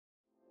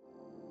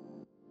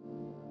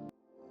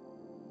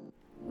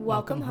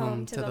Welcome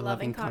home to the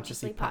Loving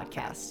Consciously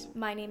podcast.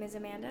 My name is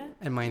Amanda.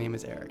 And my name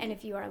is Eric. And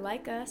if you are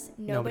like us,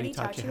 nobody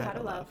taught you how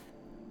to love.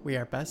 We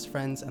are best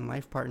friends and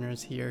life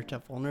partners here to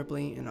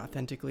vulnerably and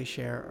authentically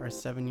share our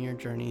 7-year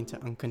journey to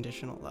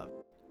unconditional love.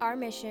 Our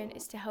mission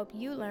is to help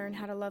you learn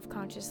how to love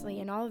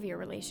consciously in all of your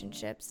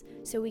relationships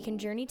so we can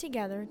journey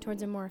together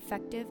towards a more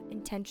effective,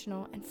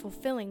 intentional, and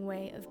fulfilling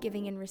way of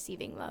giving and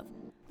receiving love.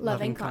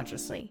 Loving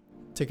consciously.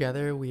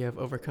 Together, we have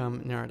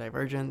overcome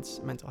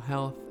neurodivergence, mental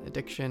health,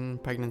 addiction,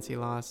 pregnancy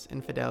loss,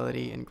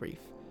 infidelity, and grief.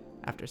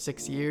 After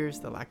 6 years,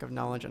 the lack of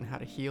knowledge on how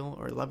to heal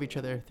or love each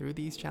other through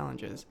these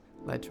challenges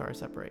led to our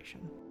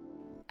separation.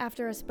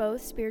 After us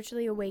both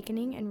spiritually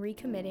awakening and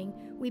recommitting,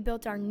 we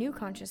built our new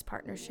conscious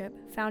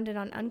partnership founded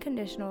on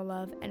unconditional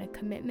love and a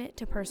commitment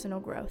to personal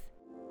growth.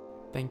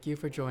 Thank you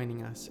for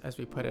joining us as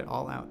we put it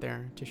all out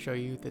there to show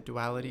you the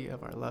duality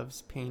of our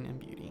love's pain and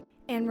beauty.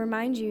 And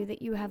remind you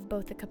that you have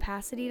both the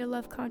capacity to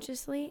love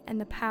consciously and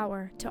the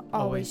power to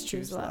always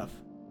choose love.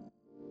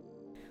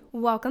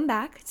 Welcome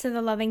back to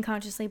the Loving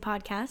Consciously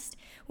podcast.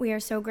 We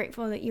are so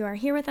grateful that you are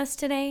here with us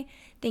today.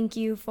 Thank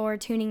you for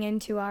tuning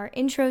into our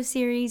intro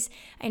series.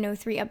 I know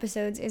 3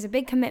 episodes is a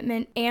big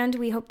commitment, and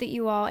we hope that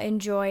you all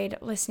enjoyed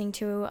listening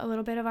to a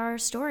little bit of our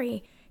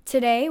story.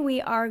 Today,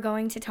 we are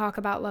going to talk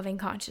about loving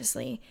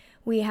consciously.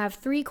 We have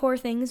 3 core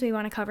things we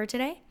want to cover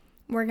today.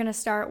 We're going to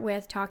start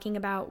with talking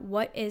about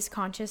what is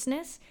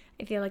consciousness.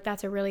 I feel like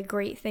that's a really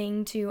great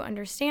thing to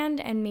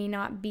understand and may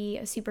not be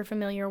a super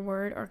familiar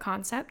word or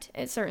concept.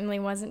 It certainly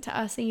wasn't to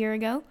us a year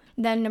ago.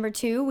 Then number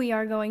 2, we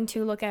are going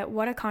to look at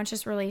what a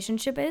conscious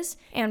relationship is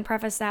and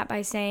preface that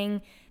by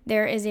saying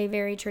there is a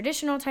very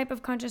traditional type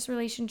of conscious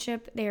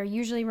relationship. They are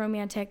usually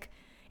romantic,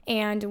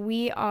 and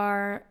we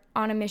are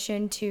on a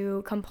mission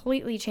to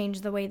completely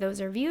change the way those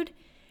are viewed.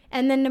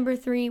 And then number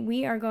 3,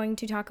 we are going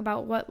to talk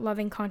about what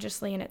loving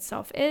consciously in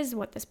itself is,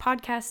 what this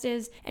podcast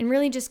is, and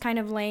really just kind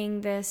of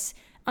laying this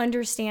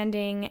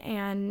understanding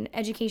and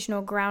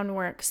educational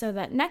groundwork so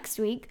that next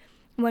week,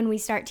 when we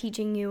start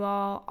teaching you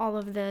all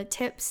of the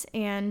tips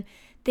and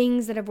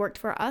things that have worked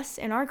for us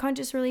in our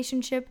conscious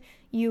relationship,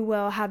 you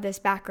will have this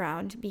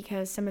background,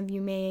 because some of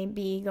you may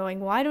be going,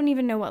 well, I don't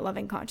even know what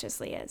loving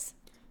consciously is.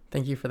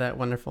 Thank you for that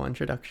wonderful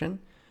introduction.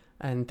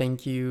 And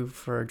thank you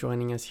for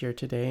joining us here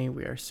today.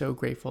 We are so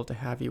grateful to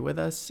have you with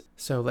us.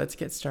 So let's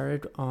get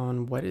started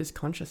on what is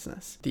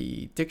consciousness.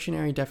 The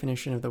dictionary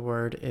definition of the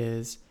word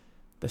is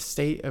the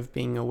state of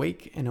being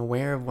awake and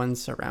aware of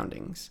one's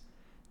surroundings.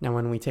 Now,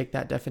 when we take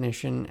that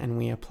definition and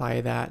we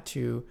apply that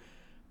to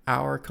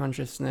our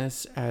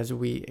consciousness as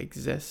we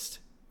exist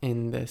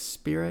in this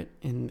spirit,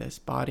 in this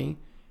body,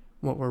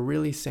 what we're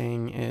really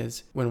saying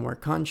is when we're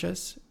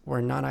conscious,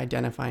 we're not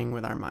identifying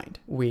with our mind.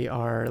 We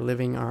are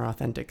living our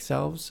authentic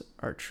selves,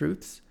 our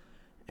truths,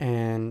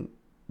 and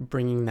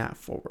bringing that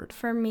forward.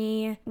 For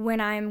me,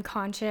 when I'm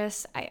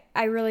conscious,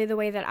 I really, the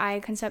way that I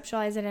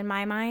conceptualize it in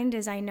my mind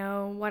is I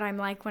know what I'm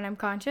like when I'm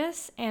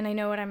conscious, and I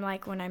know what I'm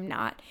like when I'm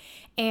not.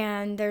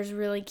 And there's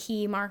really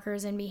key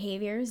markers and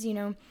behaviors.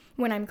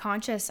 When I'm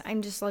conscious,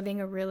 I'm just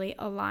living a really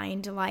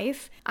aligned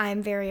life.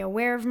 I'm very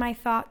aware of my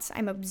thoughts.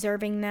 I'm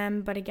observing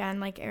them, but again,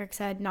 like Eric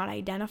said, not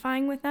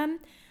identifying with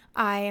them.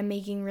 I am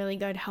making really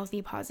good,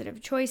 healthy,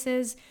 positive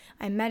choices.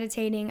 I'm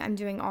meditating. I'm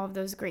doing all of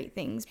those great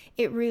things.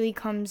 It really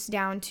comes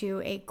down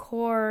to a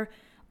core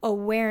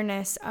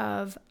awareness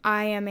of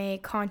I am a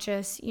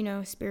conscious,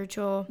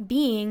 spiritual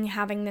being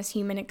having this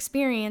human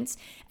experience,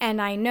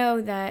 and I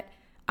know that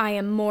I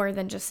am more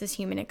than just this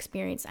human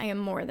experience. I am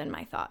more than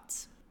my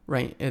thoughts.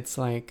 Right. It's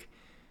like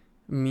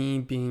me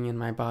being in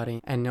my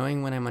body and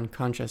knowing when I'm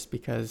unconscious,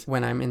 because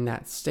when I'm in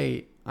that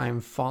state,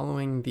 I'm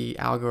following the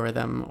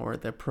algorithm or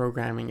the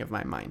programming of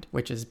my mind,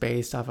 which is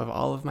based off of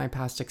all of my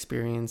past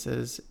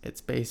experiences.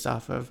 It's based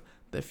off of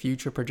the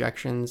future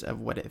projections of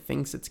what it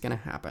thinks it's going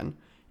to happen.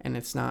 And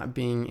it's not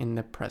being in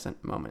the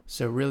present moment.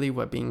 So really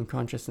what being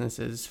consciousness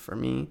is for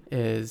me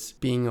is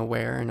being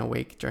aware and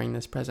awake during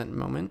this present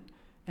moment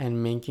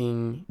and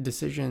making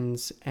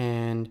decisions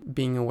and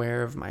being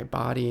aware of my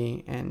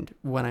body and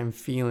what I'm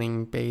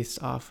feeling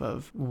based off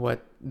of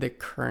what the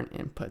current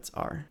inputs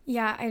are.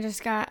 Yeah, I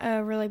just got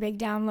a really big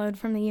download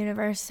from the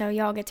universe, so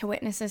y'all get to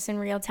witness this in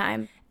real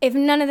time. If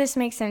none of this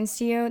makes sense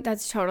to you,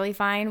 that's totally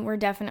fine. We're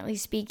definitely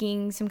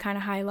speaking some kind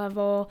of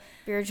high-level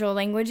spiritual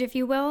language, if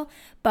you will,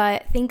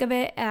 but think of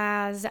it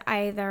as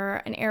either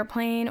an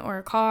airplane or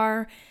a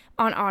car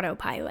on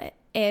autopilot.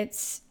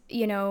 It's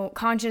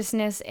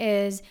consciousness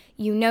is,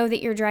 that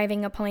you're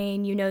driving a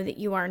plane, that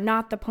you are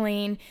not the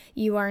plane,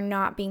 you are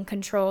not being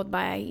controlled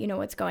by,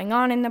 what's going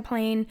on in the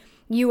plane,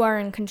 you are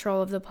in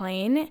control of the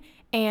plane,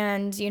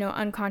 and,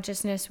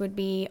 unconsciousness would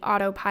be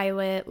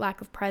autopilot, lack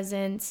of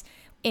presence.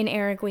 In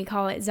Eric, we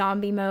call it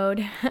zombie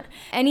mode.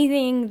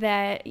 Anything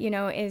that,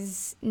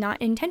 is not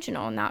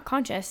intentional, not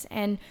conscious.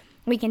 And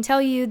we can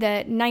tell you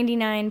that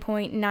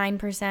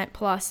 99.9%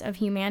 plus of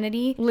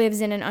humanity lives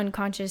in an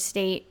unconscious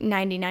state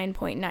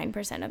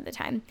 99.9% of the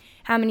time.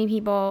 How many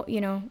people,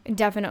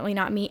 definitely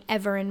not me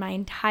ever in my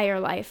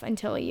entire life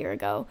until a year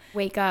ago,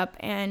 wake up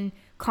and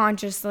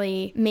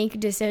consciously make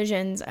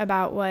decisions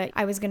about what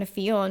I was going to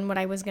feel and what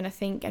I was going to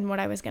think and what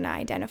I was going to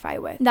identify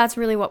with. That's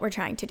really what we're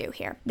trying to do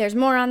here. There's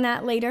more on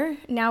that later.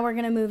 Now we're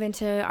going to move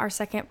into our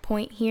second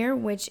point here,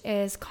 which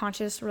is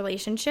conscious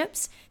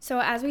relationships. So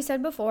as we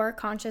said before,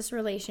 conscious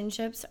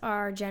relationships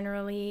are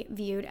generally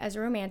viewed as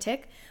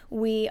romantic.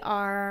 We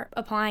are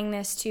applying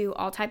this to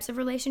all types of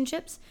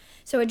relationships.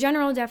 So a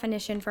general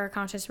definition for a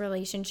conscious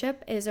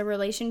relationship is a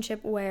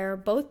relationship where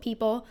both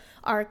people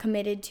are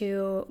committed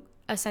to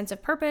a sense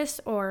of purpose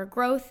or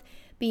growth,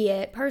 be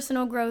it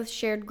personal growth,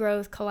 shared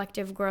growth,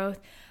 collective growth,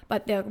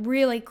 but the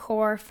really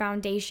core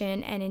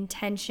foundation and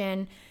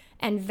intention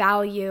and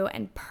value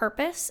and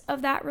purpose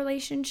of that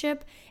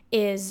relationship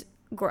is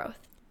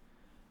growth.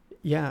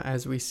 Yeah,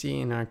 as we see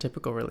in our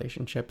typical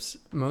relationships,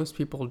 most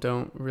people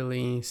don't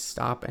really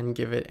stop and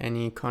give it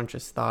any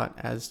conscious thought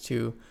as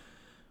to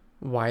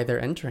why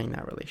they're entering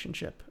that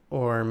relationship.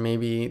 Or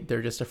maybe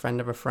they're just a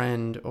friend of a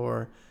friend,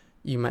 or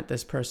you met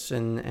this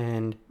person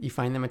and you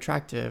find them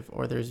attractive,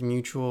 or there's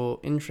mutual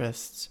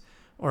interests,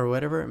 or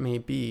whatever it may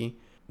be.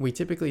 We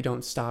typically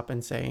don't stop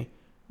and say,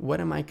 what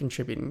am I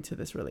contributing to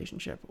this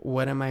relationship?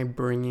 What am I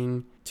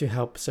bringing to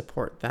help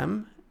support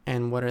them?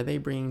 And what are they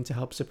bringing to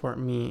help support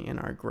me in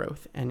our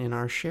growth and in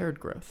our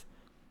shared growth?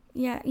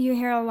 Yeah, you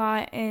hear a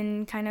lot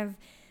in kind of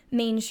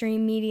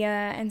mainstream media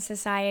and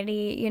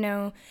society,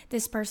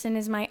 this person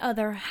is my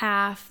other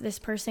half, this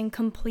person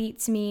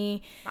completes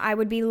me, I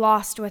would be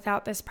lost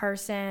without this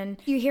person.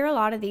 You hear a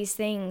lot of these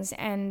things,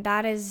 and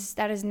that is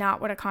not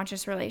what a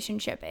conscious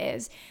relationship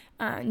is.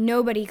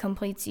 Nobody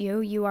completes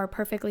you. You are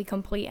perfectly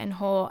complete and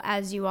whole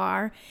as you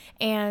are.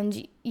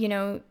 And,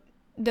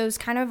 those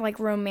kind of like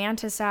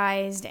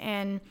romanticized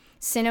and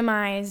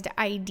cinemized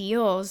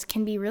ideals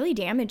can be really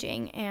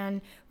damaging.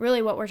 And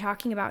really what we're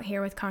talking about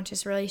here with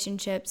conscious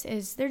relationships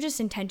is they're just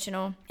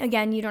intentional.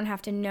 Again, you don't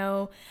have to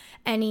know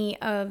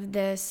any of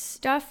this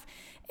stuff.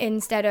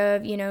 Instead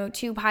of,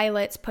 two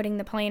pilots putting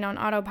the plane on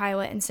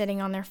autopilot and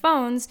sitting on their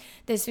phones,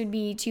 this would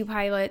be two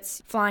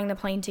pilots flying the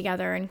plane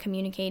together and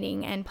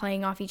communicating and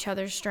playing off each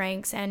other's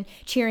strengths and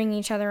cheering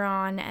each other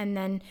on, and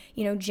then,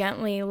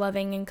 gently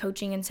loving and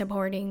coaching and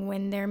supporting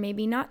when they're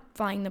maybe not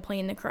flying the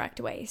plane the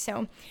correct way.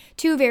 So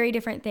two very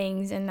different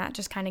things, and that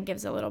just kind of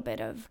gives a little bit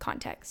of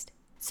context.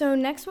 So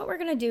next, what we're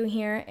going to do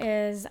here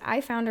is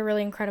I found a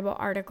really incredible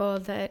article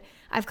that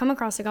I've come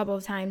across a couple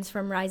of times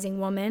from Rising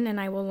Woman,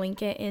 and I will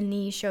link it in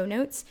the show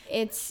notes.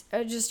 It's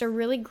just a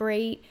really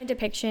great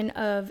depiction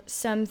of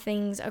some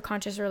things a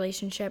conscious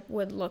relationship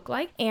would look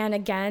like. And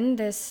again,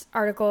 this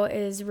article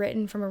is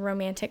written from a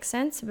romantic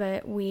sense,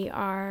 but we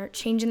are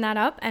changing that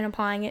up and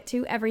applying it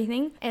to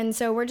everything. And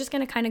so we're just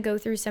going to kind of go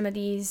through some of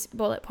these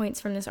bullet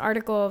points from this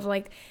article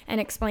and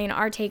explain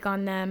our take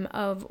on them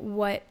of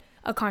what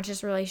a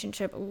conscious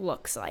relationship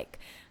looks like.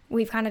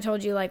 We've kind of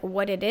told you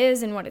what it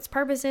is and what its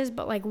purpose is,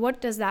 but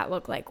what does that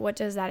look like? What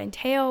does that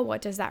entail?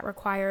 What does that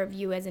require of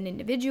you as an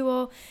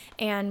individual?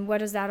 And what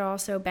does that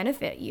also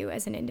benefit you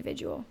as an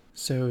individual?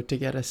 So to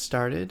get us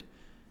started,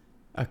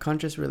 a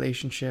conscious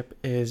relationship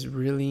is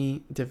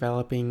really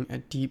developing a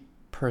deep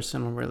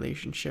personal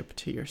relationship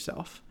to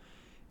yourself.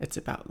 It's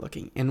about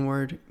looking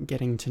inward,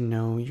 getting to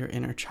know your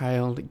inner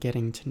child,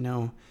 getting to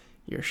know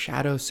your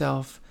shadow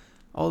self,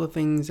 all the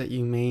things that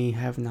you may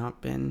have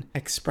not been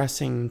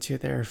expressing to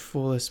their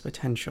fullest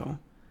potential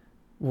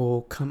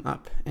will come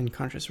up in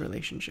conscious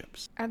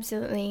relationships.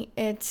 Absolutely.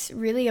 It's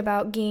really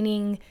about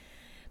gaining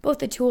both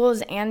the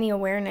tools and the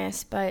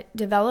awareness, but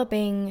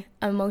developing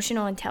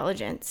emotional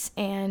intelligence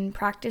and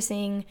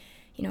practicing,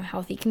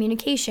 healthy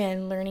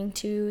communication, learning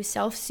to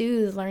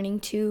self-soothe, learning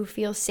to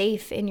feel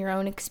safe in your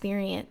own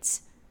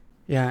experience.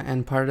 Yeah,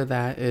 and part of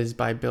that is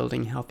by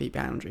building healthy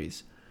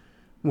boundaries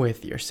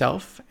with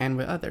yourself and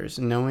with others,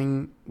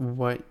 knowing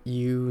what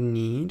you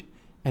need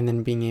and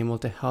then being able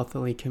to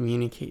healthily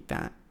communicate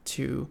that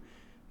to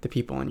the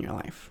people in your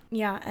life.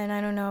 Yeah, and I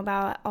don't know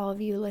about all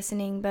of you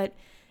listening, but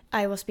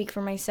I will speak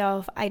for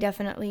myself. I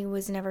definitely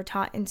was never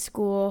taught in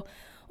school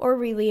or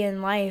really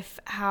in life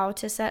how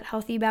to set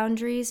healthy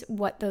boundaries,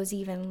 what those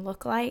even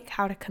look like,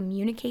 how to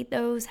communicate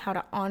those, how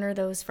to honor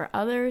those for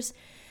others.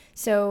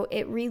 So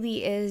it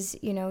really is,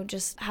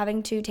 just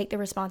having to take the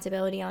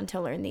responsibility on to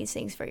learn these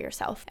things for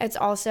yourself. It's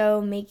also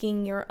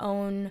making your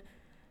own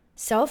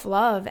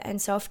self-love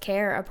and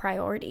self-care a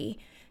priority.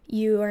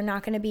 You are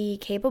not going to be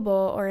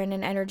capable or in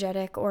an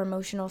energetic or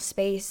emotional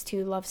space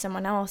to love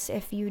someone else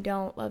if you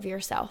don't love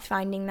yourself.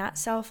 Finding that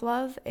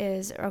self-love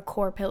is a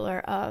core pillar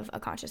of a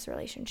conscious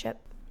relationship.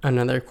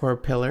 Another core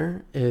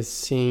pillar is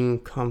seeing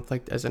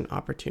conflict as an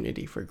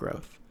opportunity for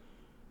growth.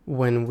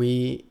 When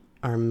we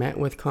are met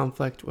with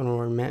conflict, when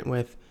we're met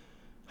with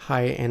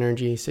high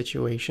energy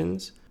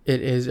situations, it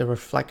is a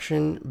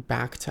reflection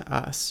back to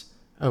us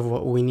of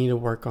what we need to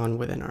work on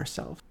within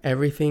ourselves.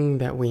 Everything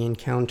that we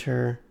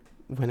encounter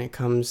when it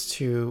comes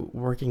to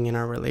working in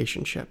our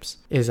relationships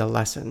is a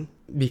lesson,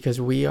 because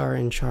we are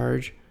in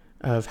charge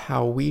of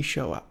how we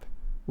show up.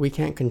 We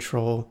can't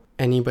control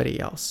anybody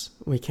else.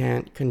 We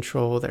can't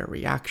control their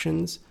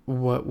reactions.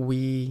 What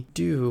we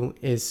do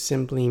is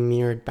simply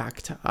mirrored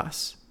back to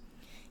us.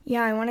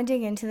 Yeah, I want to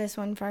dig into this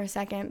one for a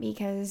second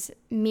because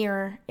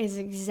mirror is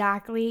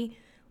exactly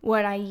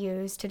what I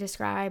use to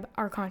describe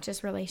our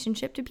conscious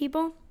relationship to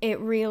people. It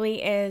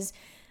really is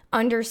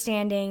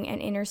understanding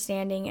and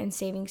understanding and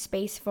saving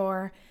space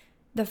for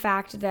the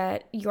fact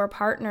that your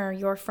partner,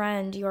 your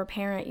friend, your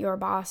parent, your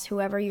boss,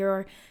 whoever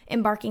you're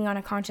embarking on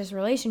a conscious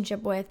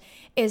relationship with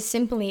is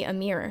simply a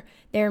mirror.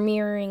 They're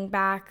mirroring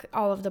back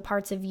all of the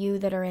parts of you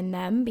that are in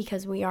them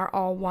because we are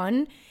all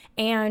one,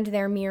 and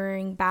they're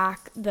mirroring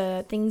back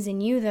the things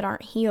in you that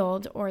aren't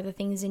healed or the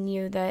things in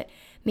you that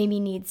maybe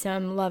need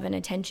some love and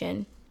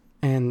attention.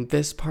 And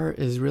this part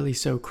is really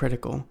so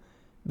critical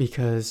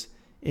because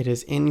it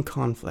is in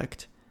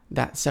conflict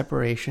that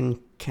separation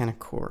can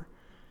occur.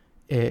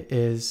 It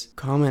is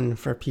common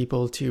for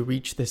people to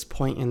reach this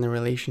point in the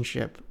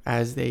relationship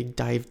as they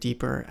dive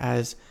deeper,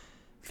 as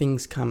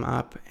things come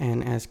up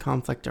and as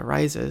conflict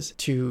arises,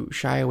 to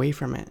shy away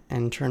from it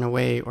and turn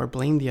away or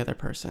blame the other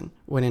person,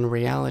 when in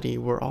reality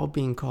we're all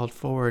being called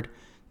forward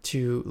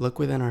to look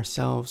within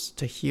ourselves,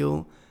 to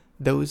heal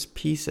those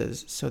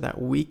pieces so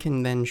that we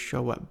can then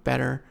show up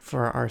better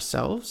for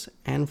ourselves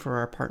and for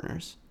our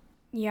partners.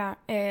 Yeah,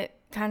 it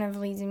kind of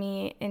leads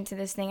me into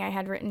this thing I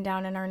had written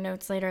down in our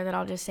notes later that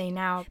I'll just say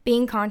now.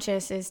 Being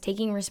conscious is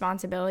taking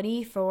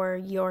responsibility for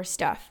your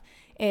stuff.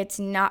 It's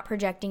not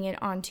projecting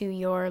it onto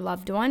your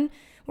loved one.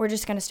 We're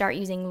just going to start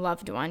using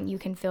loved one. You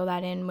can fill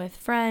that in with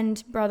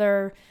friend,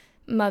 brother,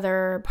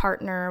 mother,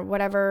 partner,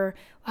 whatever,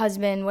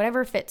 husband,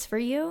 whatever fits for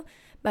you.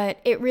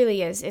 But it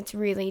really is. It's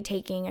really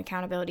taking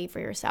accountability for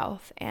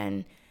yourself.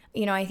 And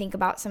I think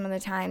about some of the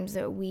times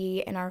that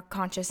we in our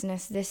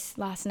consciousness this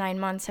last 9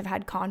 months have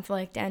had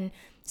conflict, and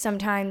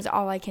sometimes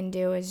all I can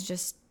do is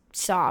just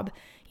sob.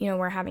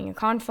 We're having a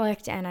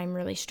conflict and I'm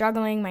really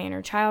struggling. My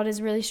inner child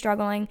is really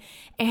struggling,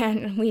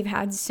 and we've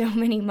had so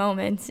many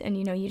moments, and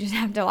you just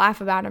have to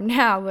laugh about them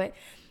now, but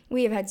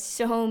we have had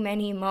so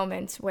many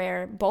moments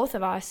where both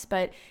of us,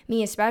 but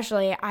me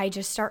especially, I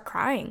just start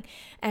crying.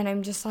 And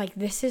I'm just like,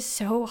 this is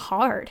so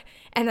hard.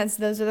 And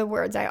those are the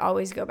words I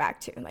always go back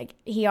to. Like,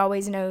 he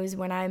always knows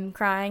when I'm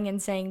crying and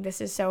saying,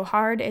 this is so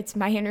hard. It's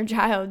my inner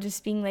child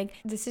just being like,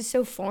 this is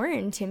so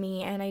foreign to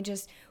me. And I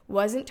just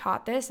wasn't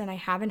taught this, and I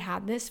haven't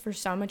had this for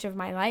so much of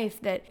my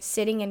life, that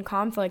sitting in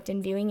conflict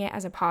and viewing it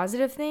as a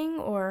positive thing,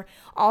 or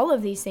all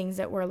of these things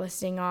that we're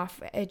listing off,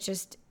 it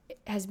just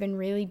has been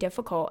really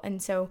difficult.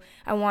 And so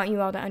I want you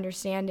all to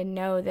understand and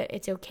know that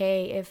it's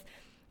okay if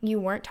you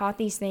weren't taught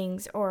these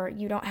things or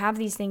you don't have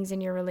these things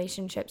in your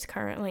relationships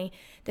currently.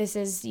 This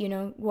is,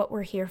 what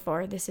we're here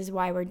for. This is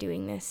why we're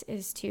doing this,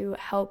 is to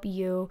help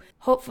you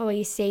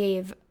hopefully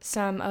save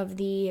some of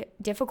the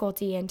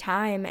difficulty and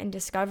time and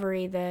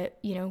discovery that,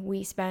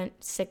 we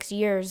spent 6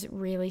 years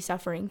really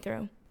suffering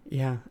through.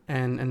 Yeah,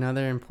 and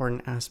another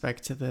important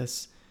aspect to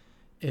this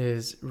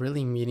is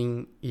really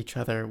meeting each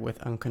other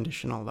with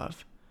unconditional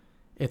love.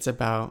 It's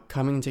about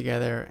coming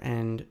together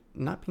and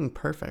not being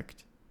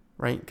perfect,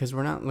 right? Because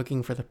we're not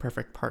looking for the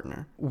perfect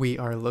partner. We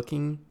are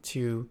looking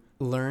to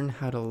learn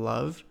how to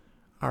love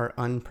our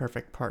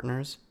unperfect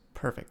partners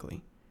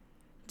perfectly,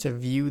 to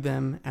view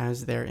them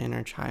as their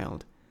inner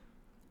child,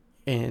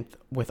 and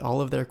with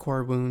all of their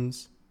core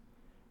wounds,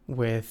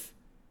 with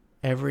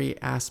every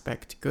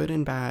aspect, good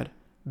and bad,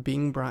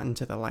 being brought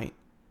into the light,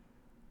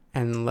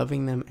 and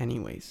loving them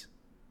anyways,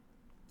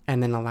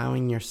 and then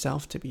allowing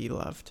yourself to be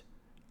loved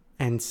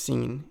and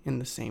seen in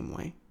the same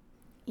way.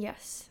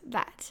 Yes,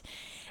 that.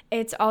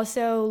 It's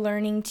also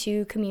learning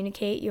to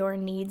communicate your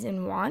needs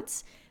and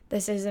wants.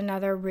 This is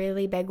another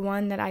really big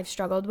one that I've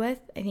struggled with.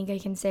 I think I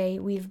can say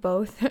we've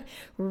both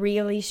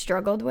really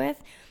struggled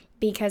with,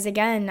 because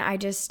again,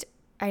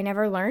 I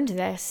never learned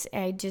this.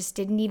 I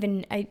didn't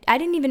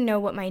even know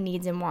what my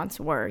needs and wants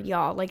were,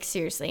 y'all. Like,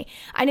 seriously,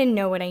 I didn't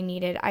know what I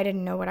needed. I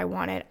didn't know what I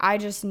wanted. I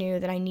just knew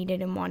that I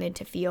needed and wanted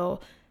to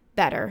feel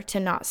better, to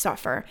not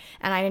suffer.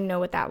 And I didn't know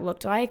what that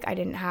looked like. I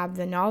didn't have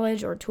the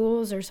knowledge or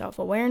tools or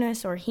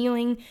self-awareness or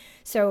healing.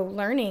 So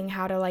learning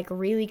how to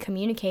really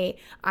communicate,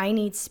 I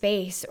need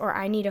space, or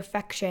I need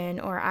affection,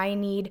 or I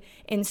need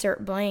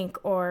insert blank,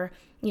 or,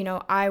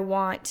 I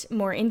want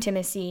more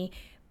intimacy,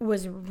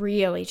 was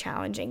really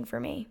challenging for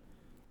me.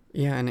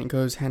 Yeah, and it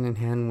goes hand in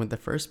hand with the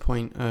first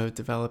point of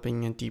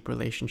developing a deep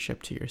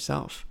relationship to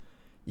yourself.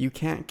 You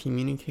can't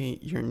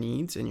communicate your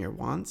needs and your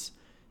wants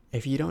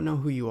if you don't know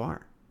who you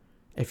are.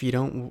 If you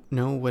don't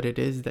know what it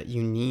is that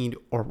you need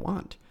or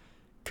want.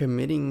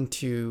 Committing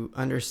to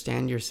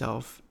understand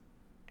yourself,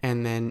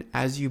 and then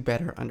as you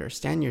better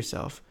understand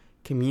yourself,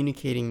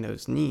 communicating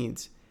those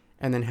needs,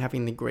 and then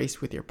having the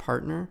grace with your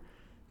partner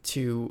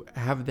to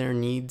have their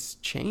needs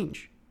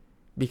change,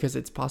 because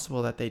it's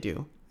possible that they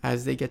do,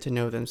 as they get to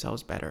know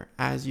themselves better,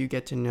 as you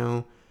get to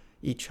know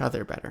each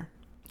other better.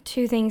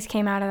 2 things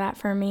came out of that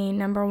for me.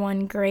 Number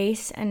 1,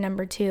 grace, and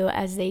number 2,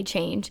 as they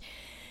change.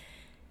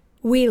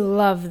 We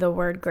love the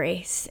word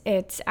grace.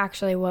 It's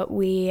actually what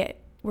we're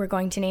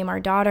going to name our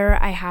daughter.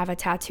 I have a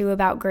tattoo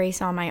about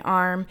grace on my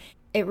arm.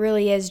 it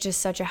really is just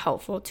such a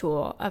helpful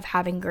tool of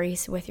having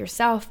grace with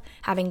yourself,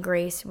 having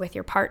grace with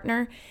your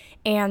partner.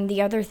 And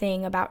the other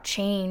thing about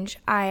change,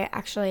 I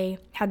actually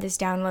had this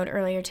download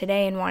earlier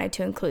today and wanted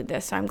to include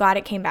this, so I'm glad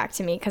it came back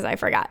to me because I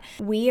forgot.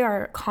 We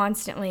are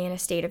constantly in a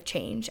state of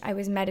change. I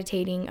was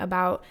meditating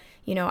about,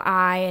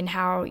 I and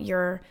how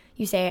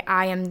you say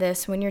I am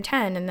this when you're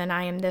 10 and then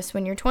I am this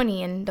when you're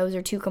 20, and those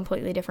are two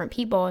completely different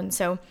people. And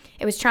so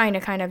it was trying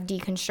to kind of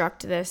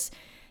deconstruct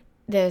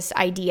this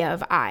idea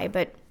of I,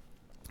 but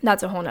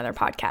that's a whole nother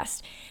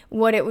podcast.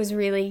 What it was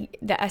really,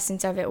 the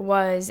essence of it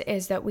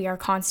is that we are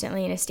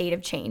constantly in a state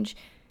of change.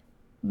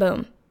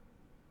 Boom,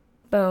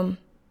 boom,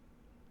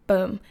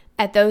 boom.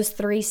 At those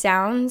 3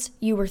 sounds,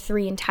 you were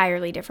 3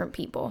 entirely different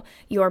people.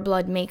 Your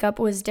blood makeup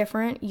was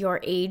different. Your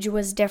age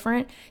was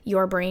different.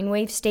 Your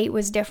brainwave state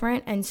was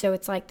different. And so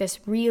it's like this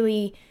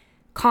really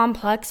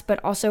complex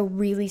but also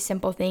really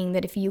simple thing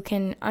that if you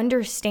can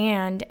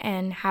understand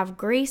and have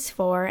grace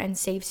for and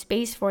save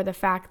space for the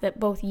fact that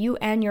both you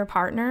and your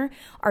partner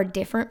are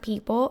different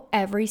people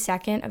every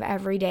second of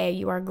every day,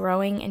 you are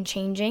growing and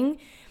changing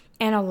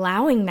and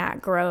allowing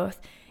that growth,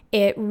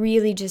 it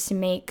really just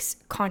makes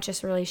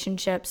conscious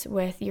relationships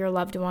with your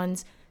loved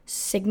ones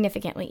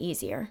significantly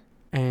easier.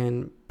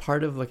 And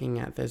part of looking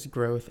at this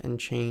growth and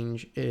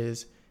change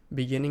is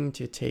beginning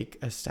to take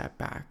a step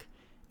back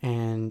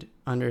and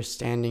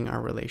understanding our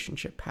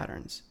relationship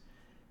patterns.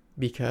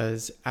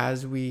 Because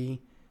as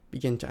we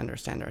begin to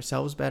understand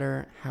ourselves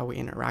better, how we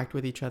interact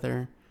with each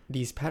other,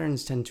 these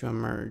patterns tend to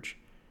emerge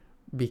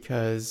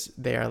because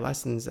they are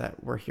lessons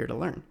that we're here to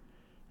learn.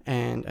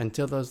 And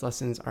until those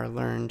lessons are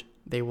learned,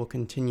 they will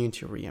continue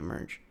to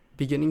reemerge.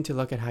 Beginning to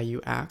look at how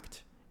you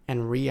act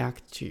and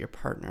react to your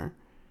partner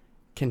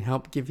can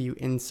help give you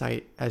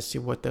insight as to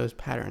what those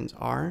patterns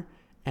are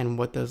and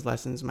what those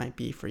lessons might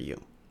be for you.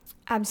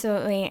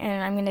 Absolutely,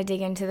 and I'm going to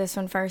dig into this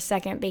one for a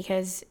second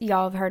because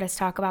y'all have heard us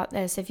talk about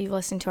this if you've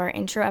listened to our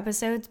intro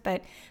episodes,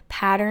 but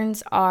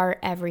patterns are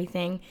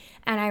everything.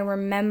 And I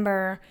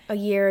remember a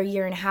year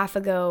and a half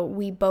ago,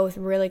 we both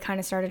really kind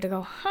of started to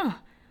go,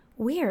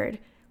 weird.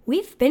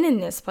 We've been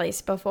in this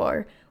place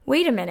before.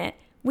 Wait a minute.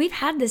 We've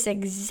had this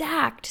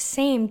exact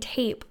same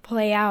tape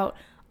play out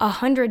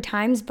 100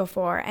 times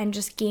before, and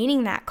just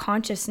gaining that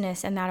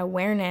consciousness and that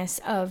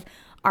awareness of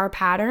our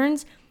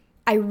patterns,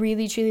 I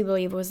really truly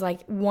believe was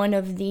like one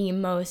of the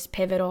most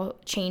pivotal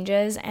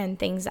changes and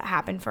things that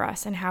happened for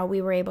us, and how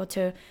we were able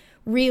to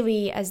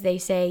really, as they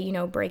say,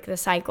 break the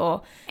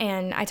cycle.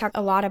 And I talk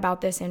a lot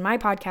about this in my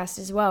podcast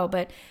as well,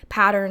 but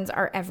patterns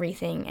are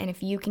everything. And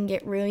if you can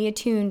get really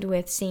attuned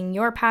with seeing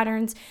your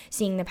patterns,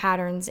 seeing the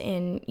patterns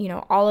in,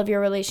 all of your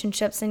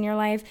relationships in your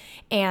life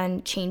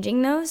and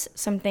changing those,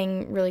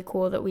 something really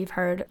cool that we've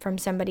heard from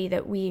somebody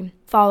that we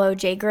follow,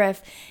 Jay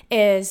Griff,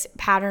 is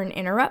pattern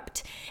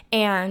interrupt.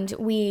 And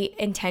we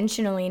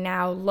intentionally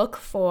now look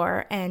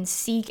for and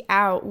seek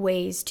out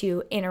ways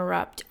to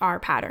interrupt our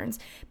patterns,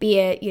 be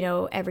it,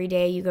 every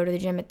day you go to the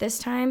gym at this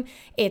time,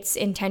 it's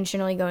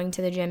intentionally going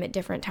to the gym at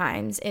different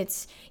times.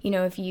 It's,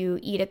 if you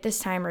eat at this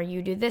time or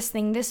you do this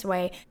thing this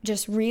way,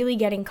 just really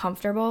getting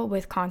comfortable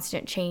with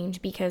constant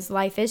change, because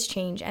life is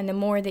change. And the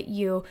more that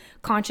you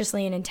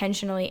consciously and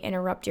intentionally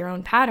interrupt your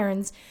own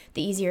patterns,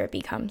 the easier it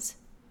becomes.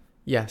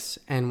 Yes,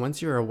 and once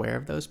you're aware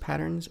of those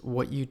patterns,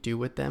 what you do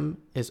with them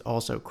is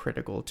also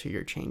critical to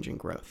your change and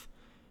growth,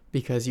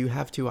 because you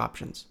have 2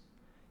 options.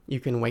 You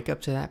can wake up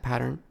to that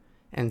pattern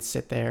and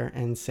sit there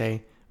and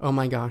say, oh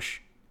my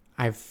gosh,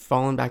 I've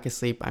fallen back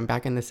asleep. I'm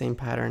back in the same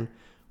pattern.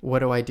 What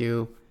do I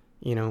do?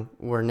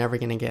 We're never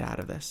going to get out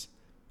of this.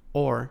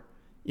 Or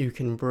you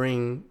can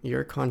bring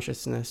your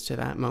consciousness to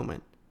that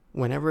moment.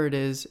 Whenever it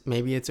is,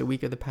 maybe it's a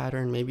week of the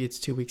pattern, maybe it's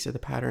 2 weeks of the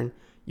pattern,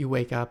 you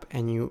wake up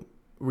and you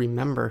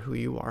remember who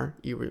you are.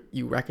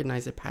 You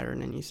recognize the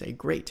pattern and you say,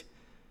 great.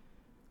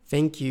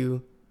 Thank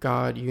you,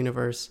 God,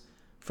 universe,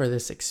 for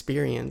this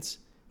experience,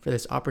 for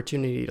this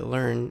opportunity to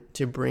learn,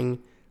 to bring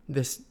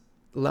this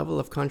level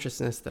of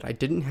consciousness that I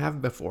didn't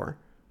have before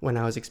when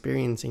I was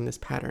experiencing this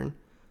pattern,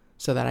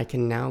 so that I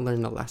can now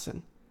learn the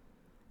lesson.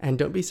 And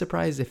don't be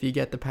surprised if you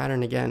get the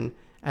pattern again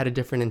at a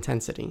different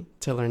intensity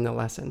to learn the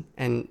lesson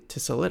and to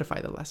solidify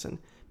the lesson,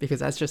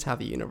 because that's just how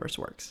the universe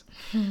works.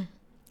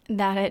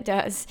 That it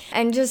does.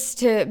 And just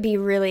to be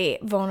really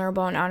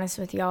vulnerable and honest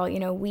with y'all,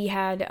 we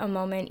had a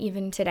moment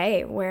even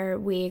today where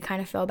we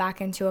kind of fell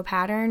back into a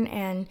pattern,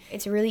 and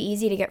it's really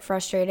easy to get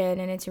frustrated,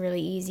 and it's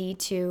really easy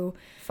to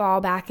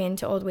fall back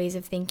into old ways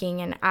of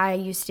thinking. And I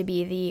used to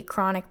be the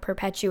chronic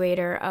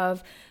perpetuator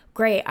of,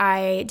 great,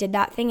 I did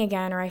that thing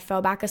again, or I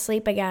fell back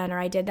asleep again, or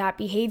I did that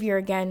behavior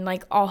again,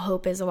 like all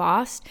hope is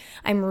lost.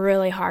 I'm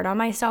really hard on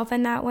myself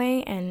in that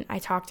way. And I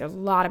talked a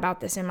lot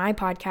about this in my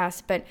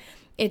podcast, but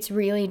it's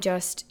really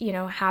just,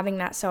 having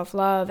that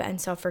self-love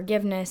and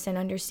self-forgiveness and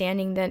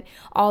understanding that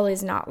all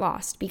is not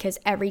lost, because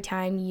every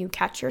time you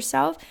catch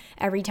yourself,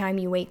 every time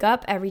you wake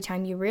up, every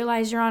time you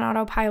realize you're on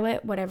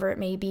autopilot, whatever it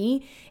may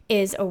be,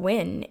 is a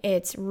win.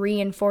 It's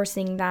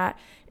reinforcing that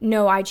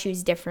no, I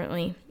choose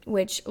differently,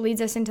 which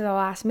leads us into the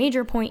last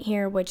major point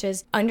here, which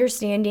is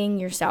understanding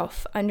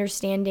yourself,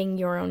 understanding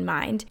your own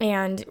mind,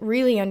 and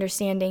really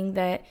understanding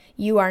that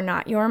you are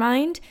not your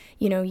mind.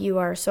 You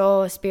are a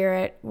soul, a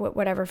spirit,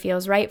 whatever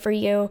feels right for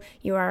you.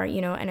 You are,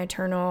 an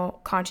eternal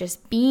conscious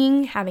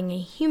being having a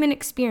human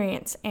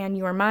experience, and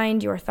your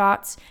mind, your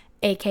thoughts,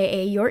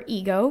 aka your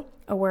ego,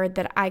 a word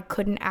that I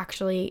couldn't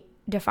actually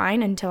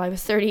define until I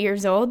was 30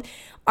 years old,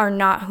 are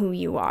not who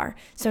you are.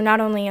 So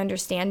not only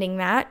understanding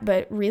that,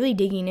 but really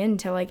digging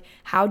into like,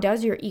 how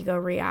does your ego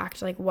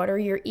react? Like, what are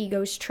your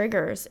ego's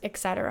triggers,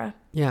 etc.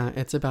 Yeah,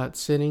 it's about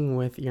sitting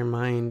with your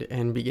mind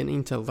and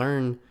beginning to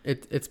learn.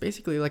 It's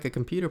basically like a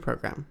computer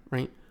program,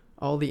 right?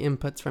 All the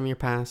inputs from your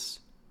past,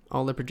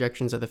 all the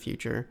projections of the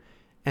future.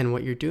 And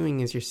what you're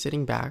doing is you're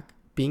sitting back,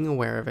 being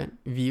aware of it,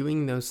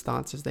 viewing those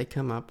thoughts as they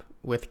come up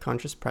with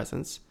conscious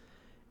presence,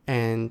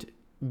 and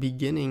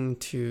beginning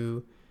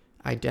to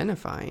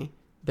identify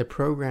the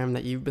program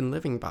that you've been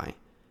living by.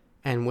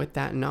 And with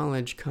that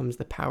knowledge comes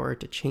the power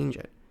to change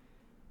it.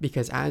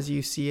 Because as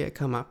you see it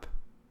come up,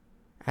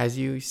 as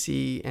you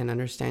see and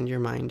understand your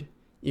mind,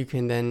 you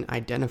can then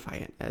identify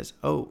it as,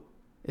 oh,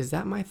 is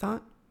that my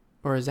thought?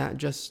 Or is that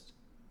just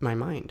my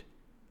mind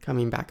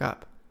coming back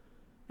up?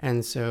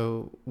 And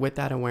so with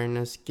that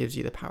awareness gives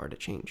you the power to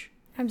change.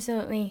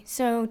 Absolutely.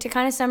 So to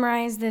kind of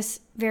summarize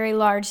this very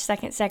large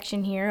second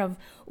section here of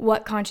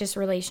what conscious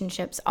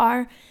relationships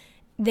are,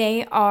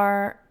 they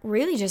are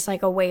really just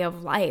like a way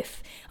of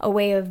life, a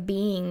way of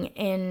being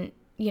in,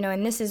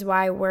 and this is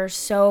why we're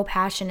so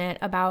passionate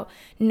about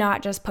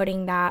not just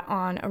putting that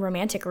on a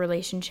romantic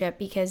relationship,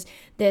 because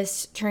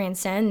this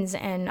transcends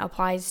and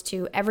applies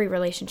to every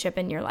relationship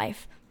in your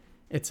life.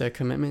 It's a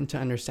commitment to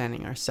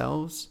understanding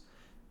ourselves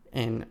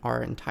in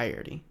our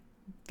entirety,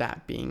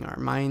 that being our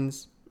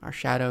minds, our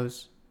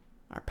shadows,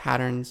 our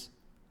patterns,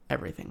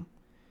 everything.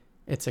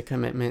 It's a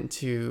commitment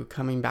to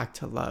coming back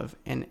to love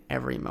in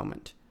every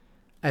moment.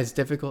 As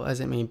difficult as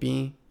it may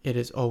be, it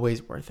is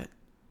always worth it.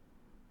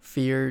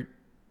 Fear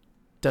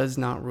does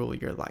not rule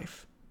your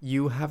life.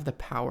 You have the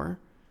power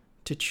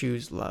to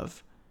choose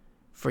love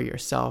for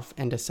yourself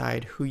and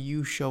decide who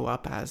you show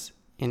up as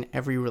in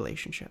every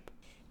relationship.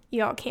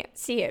 Y'all can't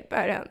see it,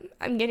 but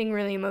I'm getting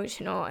really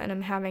emotional, and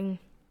I'm having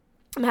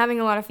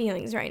a lot of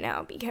feelings right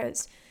now,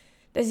 because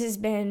this has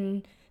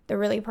been the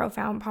really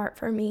profound part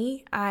for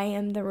me. I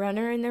am the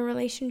runner in the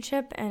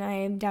relationship, and I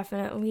am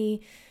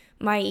definitely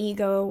my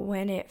ego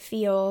when it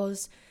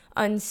feels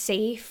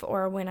unsafe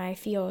or when I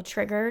feel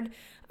triggered.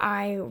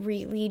 I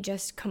really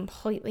just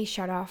completely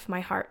shut off my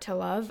heart to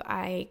love.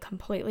 I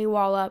completely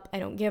wall up. I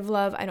don't give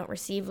love. I don't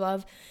receive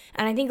love.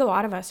 And I think a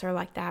lot of us are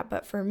like that.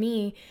 But for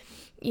me,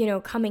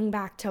 coming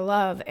back to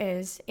love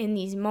is in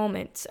these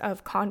moments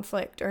of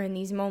conflict or in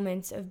these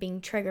moments of being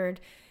triggered.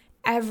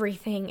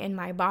 Everything in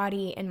my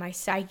body and my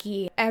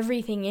psyche,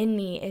 everything in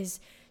me is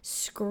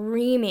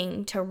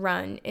screaming to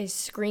run, is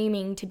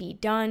screaming to be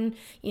done.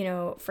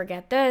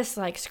 Forget this,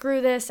 like,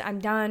 screw this, I'm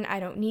done, I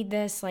don't need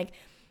this. Like,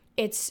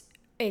 it's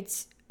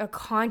a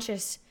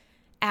conscious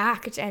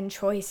act and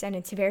choice, and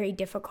it's very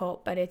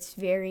difficult, but it's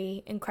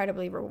very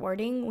incredibly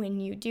rewarding when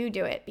you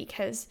do it,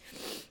 because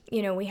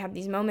we have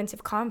these moments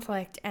of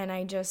conflict, and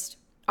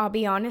I'll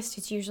be honest,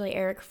 it's usually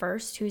Eric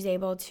first who's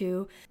able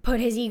to put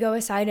his ego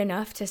aside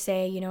enough to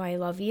say, I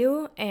love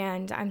you.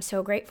 And I'm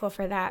so grateful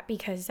for that,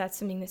 because that's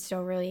something that's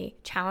still really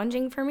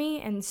challenging for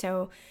me. And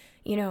so,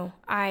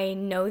 I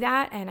know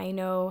that, and I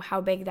know how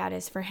big that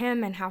is for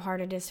him and how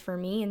hard it is for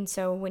me. And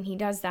so when he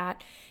does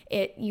that,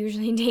 it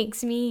usually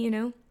takes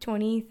me,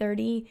 20,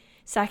 30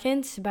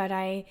 seconds, but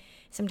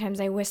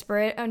sometimes I whisper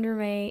it under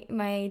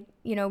my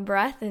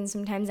breath, and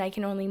sometimes I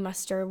can only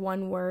muster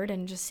one word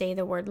and just say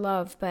the word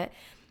love. But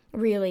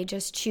really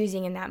just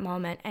choosing in that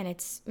moment, and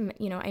it's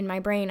in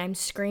my brain I'm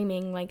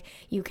screaming like,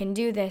 you can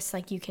do this,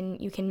 like you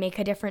can make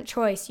a different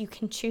choice, you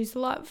can choose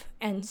love.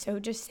 And so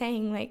just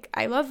saying like,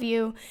 I love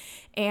you,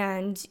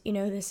 and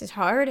this is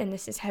hard, and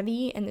this is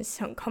heavy, and this is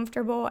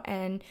uncomfortable,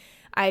 and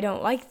I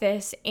don't like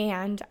this,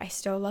 and I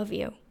still love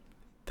you.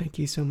 Thank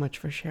you so much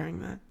for sharing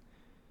that.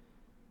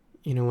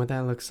 What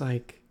that looks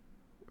like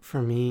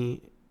for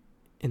me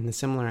in the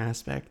similar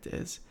aspect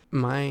is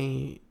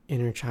my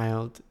inner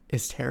child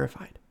is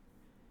terrified.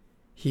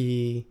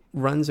 He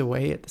runs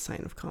away at the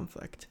sign of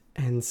conflict.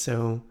 And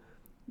so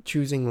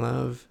choosing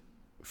love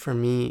for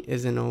me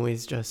isn't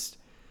always just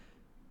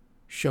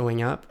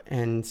showing up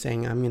and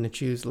saying, I'm going to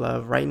choose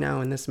love right now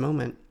in this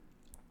moment,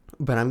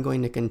 but I'm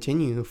going to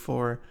continue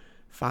for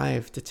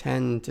 5 to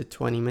 10 to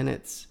 20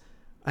 minutes,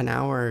 an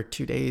hour,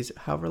 2 days,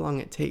 however long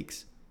it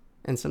takes.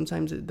 And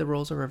sometimes the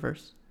roles are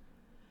reversed.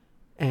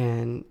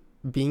 And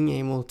being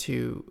able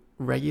to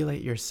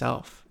regulate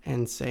yourself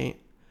and say,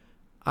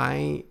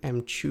 I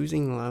am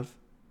choosing love.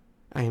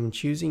 I am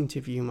choosing to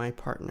view my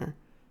partner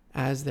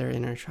as their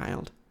inner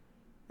child,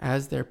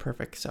 as their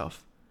perfect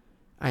self.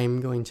 I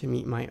am going to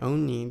meet my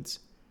own needs,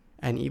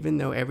 and even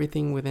though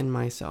everything within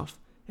myself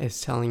is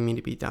telling me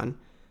to be done,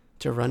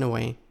 to run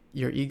away,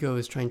 your ego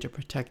is trying to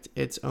protect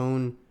its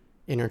own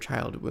inner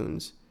child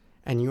wounds,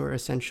 and you are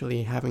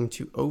essentially having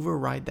to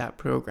override that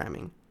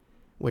programming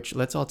which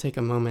let's all take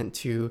a moment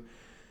to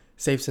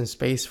save some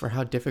space for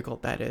how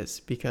difficult that is,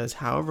 because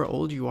however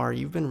old you are,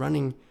 you've been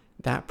running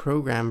that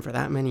program for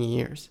that many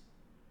years.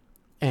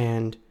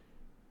 And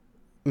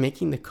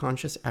making the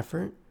conscious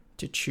effort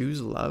to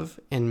choose love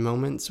in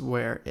moments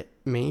where it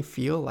may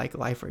feel like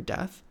life or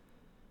death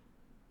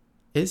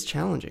is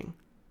challenging.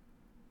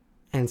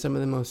 And some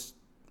of the most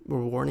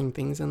rewarding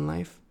things in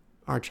life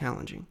are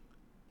challenging.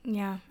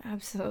 Yeah,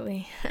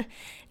 absolutely.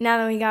 Now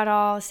that we got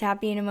all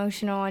sappy and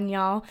emotional on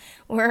y'all,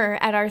 we're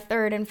at our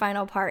third and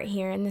final part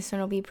here, and this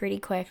one will be pretty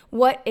quick.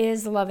 What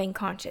is loving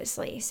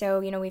consciously? So,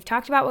 we've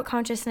talked about what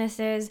consciousness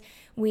is.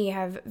 We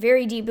have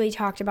very deeply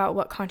talked about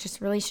what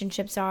conscious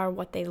relationships are,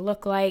 what they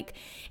look like,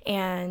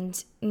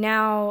 and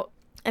now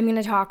I'm going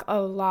to talk a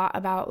lot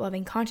about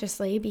loving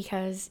consciously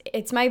because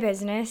it's my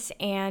business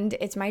and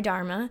it's my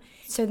dharma.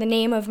 So the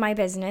name of my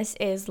business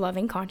is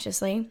Loving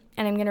Consciously,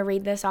 and I'm going to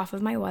read this off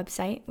of my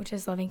website, which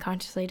is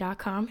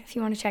lovingconsciously.com if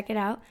you want to check it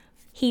out.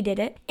 He did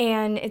it.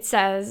 And it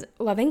says,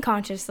 Loving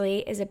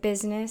Consciously is a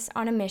business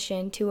on a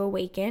mission to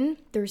awaken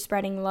through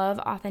spreading love,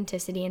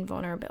 authenticity, and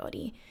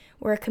vulnerability.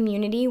 We're a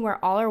community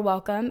where all are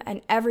welcome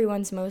and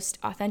everyone's most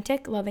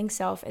authentic, loving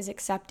self is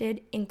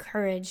accepted,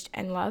 encouraged,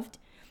 and loved.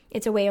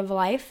 It's a way of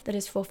life that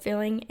is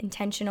fulfilling,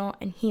 intentional,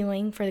 and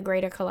healing for the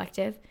greater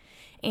collective.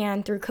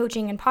 And through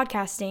coaching and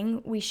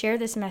podcasting, we share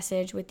this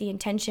message with the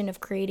intention of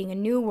creating a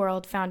new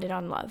world founded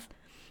on love.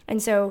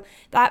 And so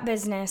that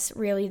business,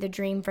 really the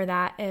dream for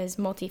that is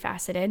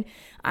multifaceted.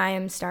 I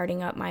am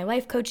starting up my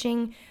life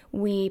coaching.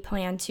 We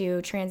plan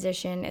to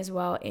transition as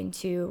well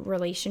into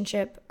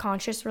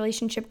conscious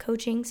relationship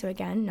coaching. So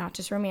again, not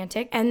just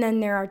romantic. And then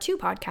there are 2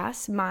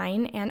 podcasts,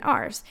 mine and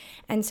ours.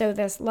 And so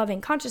this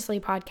Loving Consciously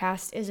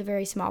podcast is a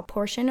very small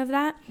portion of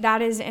that.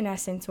 That is in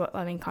essence what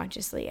Loving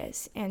Consciously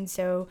is. And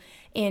so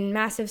in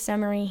massive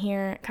summary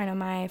here, kind of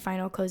my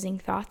final closing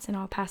thoughts, and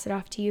I'll pass it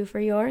off to you for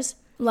yours.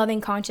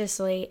 Loving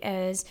Consciously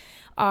is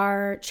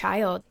our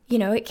child.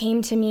 It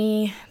came to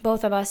me,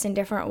 both of us in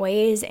different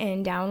ways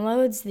in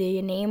downloads.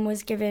 The name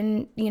was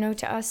given,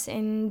 to us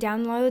in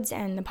downloads,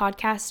 and the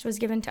podcast was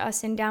given to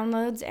us in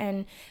downloads,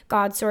 and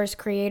God, Source,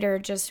 Creator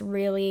just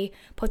really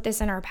put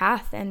this in our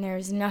path, and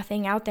there's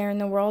nothing out there in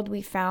the world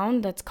we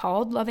found that's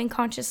called Loving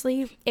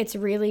Consciously. It's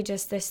really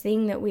just this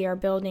thing that we are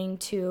building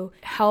to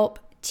help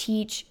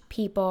teach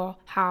people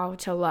how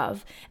to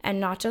love, and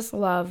not just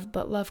love,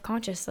 but love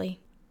consciously.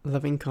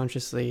 Loving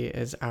consciously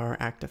is our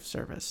act of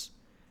service.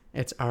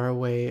 It's our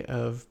way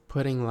of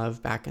putting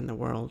love back in the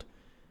world,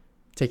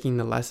 taking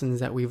the lessons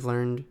that we've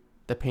learned,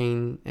 the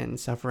pain and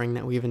suffering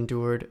that we've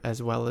endured,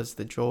 as well as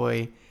the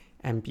joy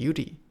and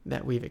beauty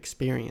that we've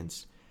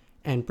experienced,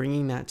 and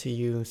bringing that to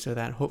you so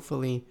that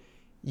hopefully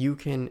you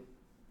can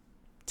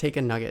take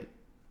a nugget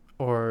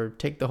or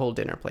take the whole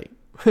dinner plate,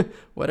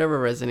 whatever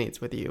resonates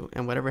with you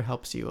and whatever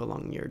helps you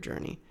along your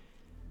journey.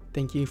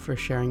 Thank you for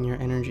sharing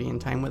your energy and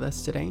time with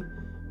us today.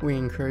 We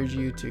encourage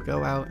you to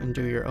go out and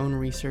do your own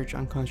research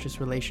on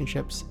conscious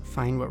relationships,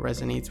 find what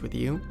resonates with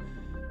you,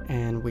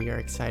 and we are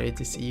excited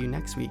to see you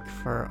next week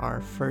for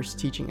our first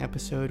teaching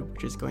episode,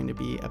 which is going to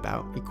be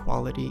about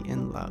equality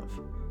in love.